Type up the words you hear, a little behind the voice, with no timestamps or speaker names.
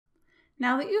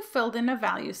Now that you've filled in a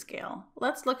value scale,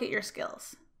 let's look at your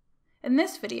skills. In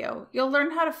this video, you'll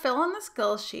learn how to fill in the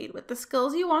skills sheet with the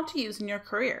skills you want to use in your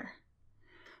career.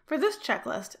 For this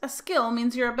checklist, a skill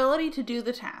means your ability to do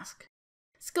the task.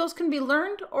 Skills can be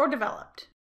learned or developed.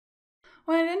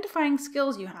 When identifying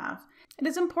skills you have, it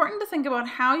is important to think about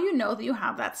how you know that you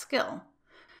have that skill.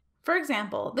 For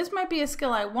example, this might be a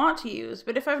skill I want to use,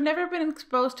 but if I've never been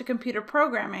exposed to computer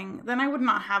programming, then I would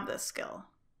not have this skill.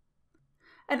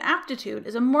 An aptitude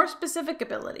is a more specific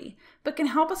ability, but can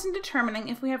help us in determining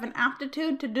if we have an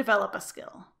aptitude to develop a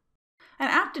skill. An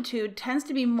aptitude tends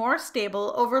to be more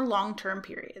stable over long-term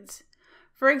periods.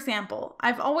 For example,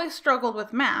 I've always struggled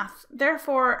with math,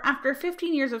 therefore, after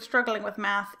 15 years of struggling with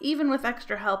math, even with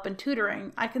extra help and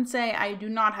tutoring, I can say I do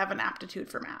not have an aptitude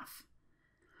for math.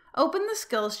 Open the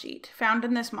skills sheet found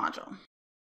in this module.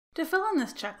 To fill in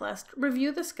this checklist,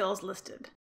 review the skills listed.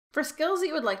 For skills that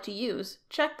you would like to use,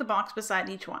 check the box beside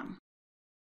each one.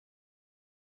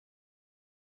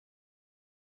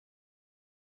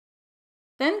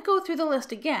 Then go through the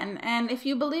list again, and if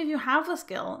you believe you have the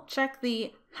skill, check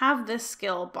the Have This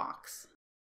Skill box.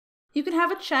 You can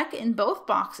have a check in both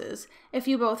boxes if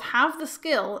you both have the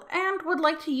skill and would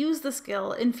like to use the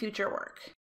skill in future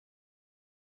work.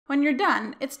 When you're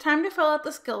done, it's time to fill out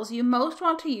the skills you most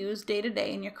want to use day to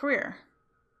day in your career.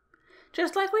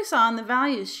 Just like we saw in the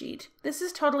values sheet, this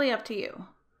is totally up to you.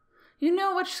 You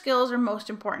know which skills are most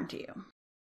important to you.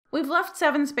 We've left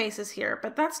 7 spaces here,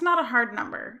 but that's not a hard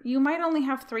number. You might only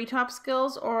have 3 top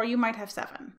skills, or you might have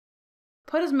 7.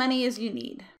 Put as many as you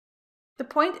need. The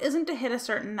point isn't to hit a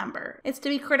certain number. It's to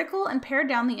be critical and pare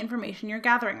down the information you're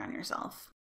gathering on yourself.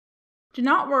 Do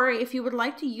not worry if you would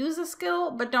like to use a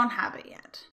skill, but don't have it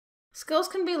yet. Skills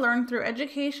can be learned through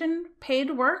education,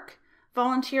 paid work,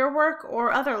 volunteer work,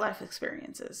 or other life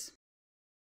experiences.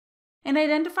 In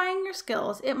identifying your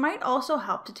skills, it might also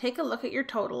help to take a look at your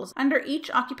totals under each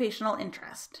occupational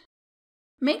interest.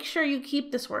 Make sure you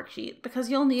keep this worksheet because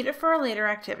you'll need it for a later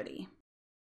activity.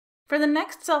 For the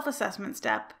next self-assessment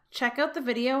step, check out the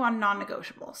video on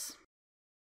non-negotiables.